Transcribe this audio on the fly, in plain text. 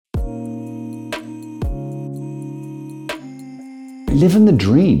Living the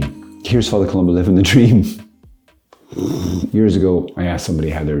dream. Here's Father Columba living the dream. Years ago, I asked somebody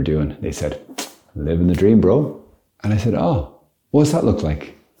how they were doing. They said, living the dream, bro. And I said, oh, what's that look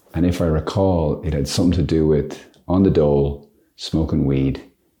like? And if I recall, it had something to do with on the dole, smoking weed,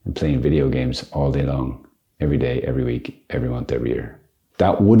 and playing video games all day long, every day, every week, every month, every year.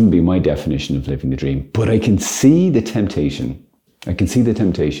 That wouldn't be my definition of living the dream, but I can see the temptation. I can see the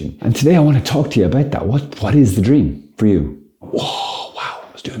temptation. And today I want to talk to you about that. What is the dream for you? Whoa, wow,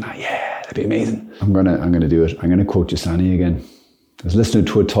 I was doing that. Yeah, that'd be amazing. I'm gonna do it. I'm gonna quote Giussani again. I was listening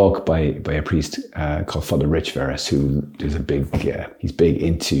to a talk by a priest called Father Rich Veras, who is he's big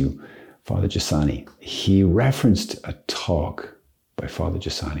into Father Giussani. He referenced a talk by Father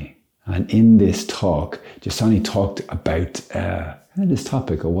Giussani. And in this talk, Giussani talked about this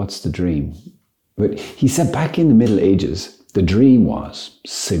topic of what's the dream. But he said back in the Middle Ages, the dream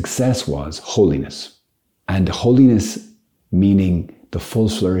success was holiness. And holiness meaning the full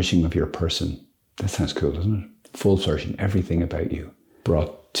flourishing of your person. That sounds cool, doesn't it? Full flourishing, everything about you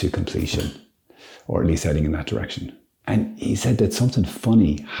brought to completion, or at least heading in that direction. And he said that something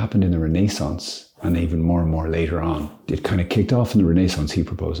funny happened in the Renaissance, and even more and more later on. It kind of kicked off in the Renaissance, he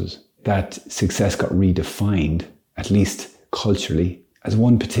proposes, that success got redefined, at least culturally, as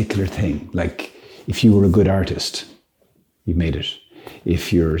one particular thing. Like, if you were a good artist, you've made it.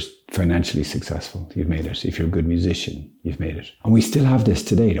 If you're financially successful, you've made it. If you're a good musician, you've made it. And we still have this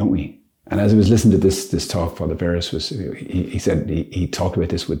today, don't we? And as I was listening to this talk, Father Veras he said he talked about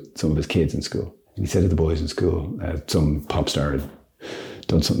this with some of his kids in school. And he said to the boys in school, some pop star had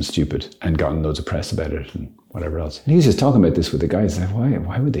done something stupid and gotten loads of press about it and whatever else. And he was just talking about this with the guys. Like,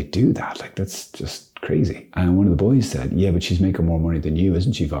 why would they do that? Like, that's just crazy. And one of the boys said, yeah, but she's making more money than you,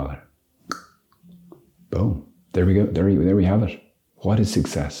 isn't she, Father? Boom. There we go. There we have it. What is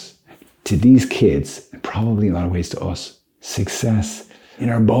success? To these kids, and probably in a lot of ways to us, success, in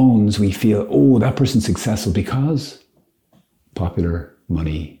our bones, we feel, oh, that person's successful because popular,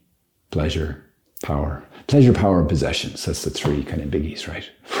 money, pleasure, power. Pleasure, power, and possessions. That's the three kind of biggies, right?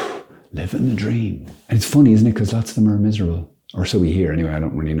 Living the dream. And it's funny, isn't it? Because lots of them are miserable. Or so we hear. Anyway, I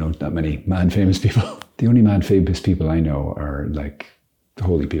don't really know that many mad famous people. The only mad famous people I know are like the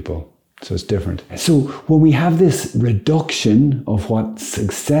holy people. So it's different. So when we have this reduction of what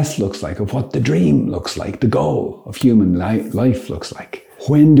success looks like, of what the dream looks like, the goal of human life looks like,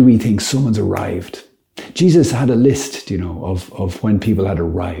 when do we think someone's arrived? Jesus had a list, of when people had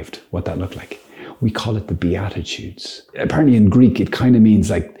arrived, what that looked like. We call it the Beatitudes. Apparently in Greek, it kind of means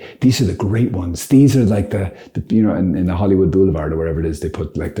like, these are the great ones. These are like the in the Hollywood Boulevard or wherever it is, they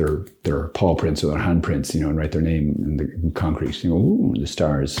put like their paw prints or their hand prints, and write their name in the concrete, ooh, the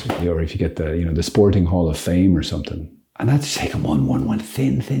stars. Or if you get the Sporting Hall of Fame or something. And that's like a one,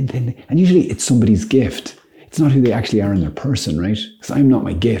 thin. And usually it's somebody's gift. It's not who they actually are in their person, right? Because I'm not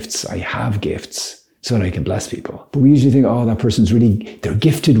my gifts. I have gifts so that I can bless people. But we usually think, oh, that person's they're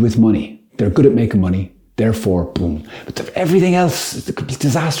gifted with money. They're good at making money, therefore, boom. But everything else is a complete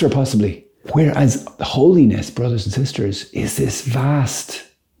disaster, possibly. Whereas holiness, brothers and sisters, is this vast,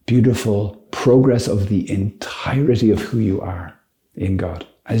 beautiful progress of the entirety of who you are in God.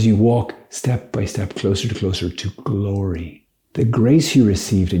 As you walk step by step closer to glory. The grace you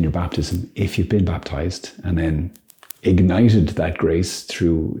received in your baptism, if you've been baptized, and then ignited that grace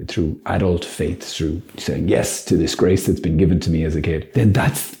through adult faith, through saying yes to this grace that's been given to me as a kid, then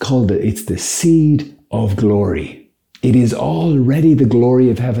that's it's the seed of glory. It is already the glory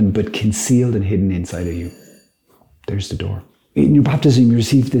of heaven, but concealed and hidden inside of you. There's the door. In your baptism, you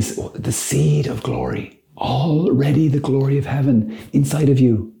receive the seed of glory. Already the glory of heaven inside of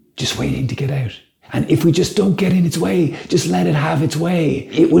you, just waiting to get out. And if we just don't get in its way, just let it have its way,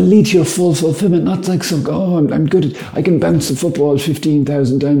 it will lead to your full fulfillment. Not like I'm good I can bounce the football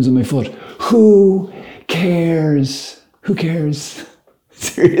 15,000 times on my foot. Who cares? Who cares?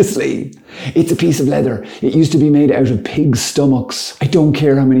 Seriously. It's a piece of leather. It used to be made out of pigs' stomachs. I don't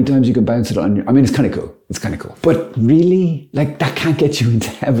care how many times you can bounce it on it's kind of cool. It's kind of cool. But really, that can't get you into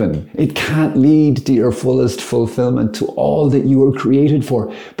heaven. It can't lead to your fullest fulfillment, to all that you were created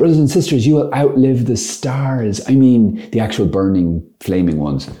for. Brothers and sisters, you will outlive the stars. The actual burning, flaming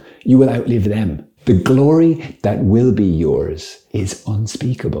ones. You will outlive them. The glory that will be yours is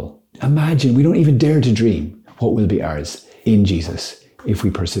unspeakable. Imagine, we don't even dare to dream what will be ours in Jesus, if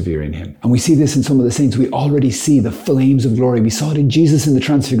we persevere in him. And we see this in some of the saints. We already see the flames of glory. We saw it in Jesus in the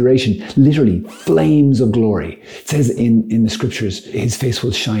Transfiguration, literally flames of glory. It says in the scriptures, his face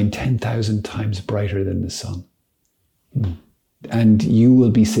will shine 10,000 times brighter than the sun. And you will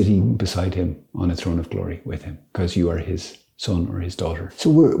be sitting beside him on a throne of glory with him, because you are his son or his daughter.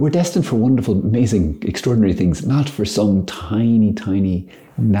 So we're destined for wonderful, amazing, extraordinary things, not for some tiny, tiny,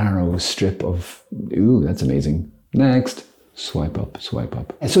 narrow strip of, ooh, that's amazing. Next. Swipe up, swipe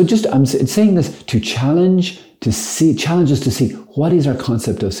up. And so I'm saying this to challenge us to see what is our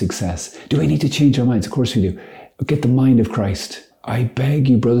concept of success. Do we need to change our minds? Of course we do. Get the mind of Christ. I beg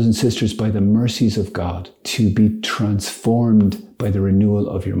you, brothers and sisters, by the mercies of God, to be transformed by the renewal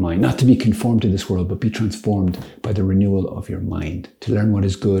of your mind. Not to be conformed to this world, but be transformed by the renewal of your mind. To learn what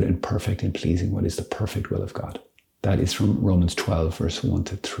is good and perfect and pleasing, what is the perfect will of God. That is from Romans 12, verse 1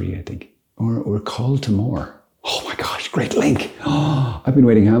 to 3, I think. Or we're called to more. Oh my gosh, great link. Oh, I've been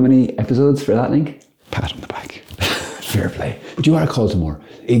waiting how many episodes for that link? Pat on the back. Fair play. But you are called to more.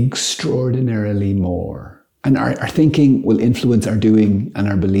 Extraordinarily more. And our thinking will influence our doing and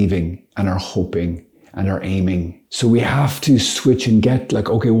our believing and our hoping and our aiming. So we have to switch and get like,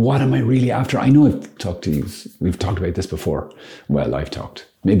 okay, what am I really after? I know I've talked to you. We've talked about this before. Well, I've talked.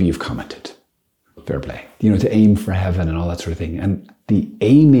 Maybe you've commented. Fair play. To aim for heaven and all that sort of thing. And the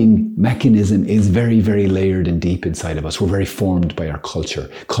aiming mechanism is very, very layered and deep inside of us. We're very formed by our culture.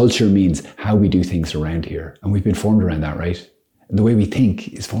 Culture means how we do things around here. And we've been formed around that, right? And the way we think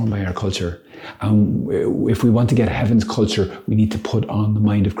is formed by our culture. If we want to get heaven's culture, we need to put on the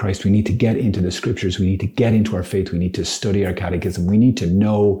mind of Christ. We need to get into the scriptures. We need to get into our faith. We need to study our catechism. We need to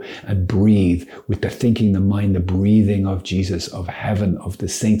know and breathe with the thinking, the mind, the breathing of Jesus, of heaven, of the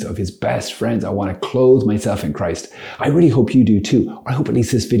saints, of his best friends. I want to clothe myself in Christ. I really hope you do too. I hope at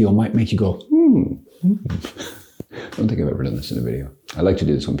least this video might make you go, I don't think I've ever done this in a video. I like to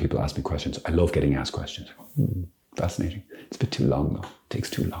do this when people ask me questions. I love getting asked questions. Fascinating. It's a bit too long though. It takes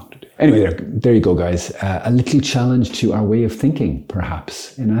too long to do. Anyway, there you go, guys. A little challenge to our way of thinking,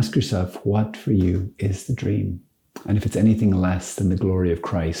 perhaps. And ask yourself, what for you is the dream? And if it's anything less than the glory of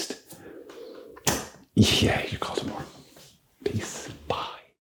Christ, yeah, you're called to more. Peace. Bye.